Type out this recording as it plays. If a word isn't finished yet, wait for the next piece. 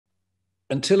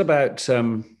until about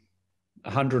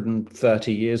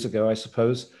 130 years ago, I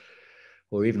suppose,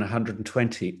 or even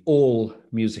 120, all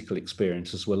musical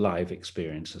experiences were live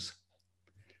experiences.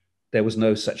 There was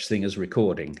no such thing as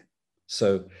recording.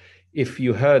 So if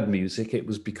you heard music, it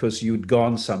was because you'd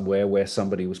gone somewhere where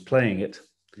somebody was playing it.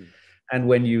 And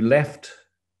when you left,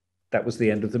 that was the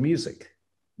end of the music.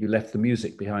 You left the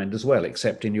music behind as well,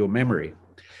 except in your memory.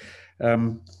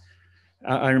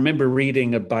 I remember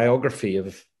reading a biography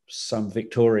of some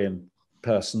Victorian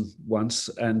person once,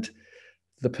 and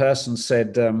the person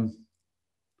said,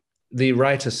 the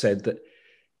writer said that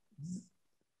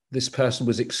this person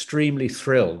was extremely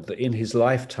thrilled that in his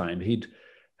lifetime he'd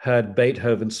heard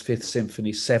Beethoven's Fifth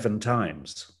Symphony 7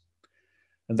 times.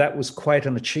 And that was quite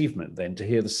an achievement then, to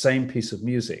hear the same piece of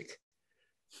music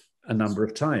a number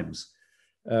of times.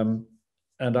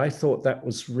 And I thought that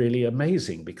was really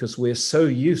amazing, because we're so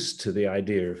used to the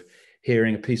idea of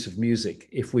hearing a piece of music,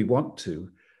 if we want to,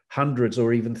 hundreds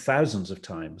or even thousands of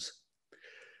times.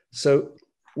 So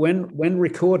when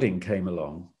recording came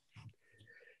along,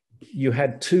 you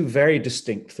had two very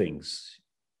distinct things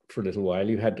for a little while.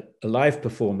 You had a live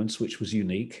performance, which was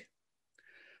unique.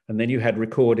 And then you had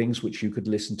recordings, which you could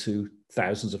listen to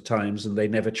thousands of times, and they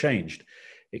never changed,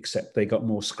 except they got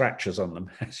more scratches on them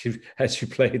as you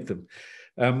played them.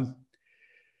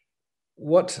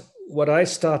 What I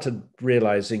started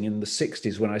realizing in the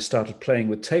 60s, when I started playing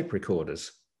with tape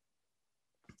recorders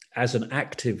as an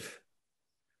active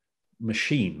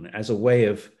machine, as a way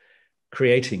of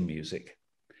creating music,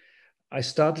 I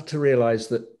started to realize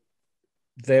that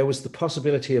there was the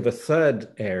possibility of a third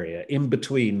area in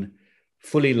between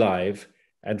fully live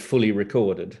and fully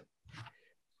recorded,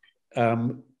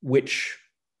 which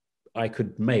I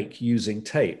could make using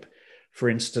tape. For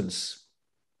instance,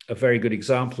 a very good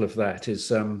example of that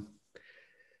is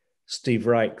Steve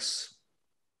Reich's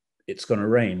It's Gonna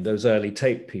Rain, those early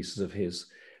tape pieces of his,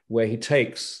 where he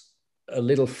takes a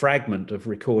little fragment of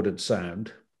recorded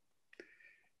sound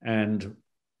and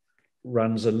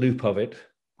runs a loop of it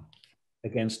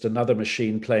against another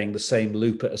machine playing the same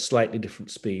loop at a slightly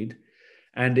different speed,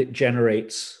 and it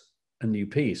generates a new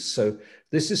piece. So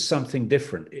this is something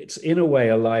different. It's in a way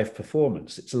a live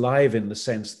performance. It's live in the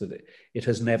sense that it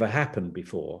has never happened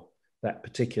before, that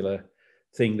particular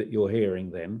thing that you're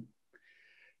hearing then.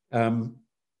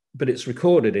 But it's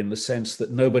recorded in the sense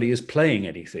that nobody is playing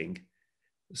anything.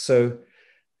 So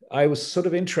I was sort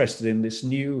of interested in this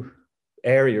new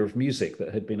area of music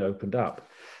that had been opened up.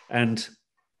 And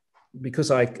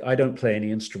because I don't play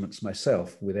any instruments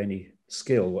myself with any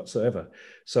skill whatsoever,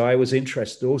 so I was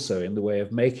interested also in the way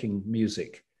of making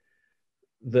music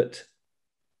that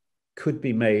could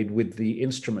be made with the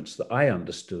instruments that I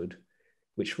understood,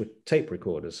 which were tape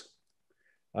recorders.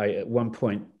 At one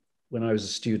point, when I was a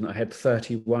student, I had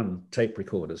 31 tape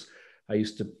recorders. I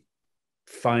used to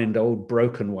find old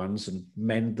broken ones and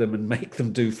mend them and make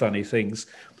them do funny things.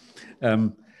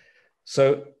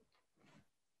 So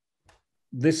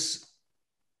this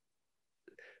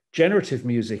generative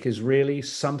music is really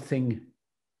something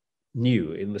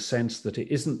new in the sense that it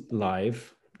isn't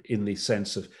live in the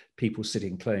sense of people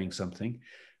sitting playing something,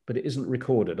 but it isn't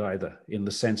recorded either in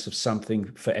the sense of something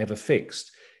forever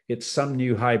fixed. It's some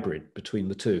new hybrid between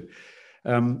the two.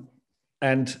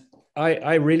 And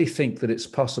I really think that it's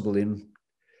possible in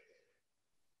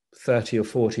 30 or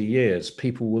 40 years,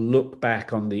 people will look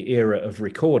back on the era of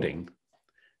recording,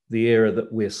 the era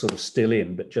that we're sort of still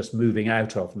in, but just moving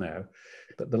out of now,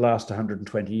 but the last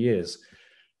 120 years.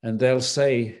 And they'll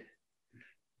say,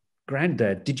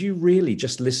 Granddad, did you really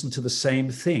just listen to the same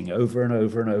thing over and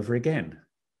over and over again?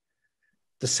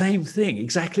 The same thing,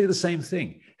 exactly the same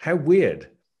thing. How weird.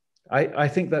 I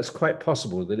think that's quite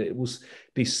possible that it will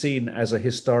be seen as a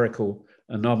historical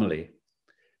anomaly,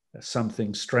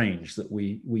 something strange that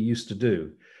we used to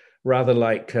do, rather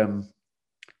like,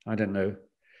 I don't know,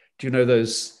 do you know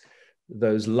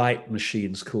those light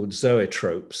machines called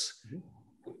zoetropes?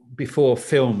 Before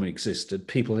film existed,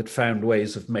 people had found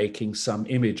ways of making some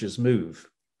images move,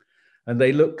 and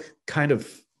they look kind of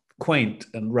quaint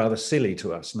and rather silly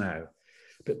to us now,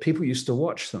 but people used to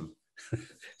watch them.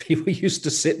 People used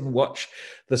to sit and watch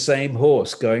the same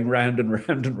horse going round and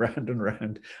round and round and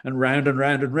round and round and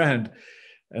round and round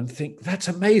and think, that's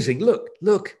amazing.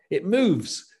 Look, it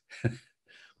moves.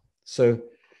 So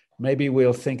maybe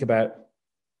we'll think about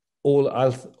all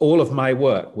of my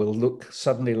work will look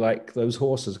suddenly like those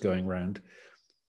horses going round.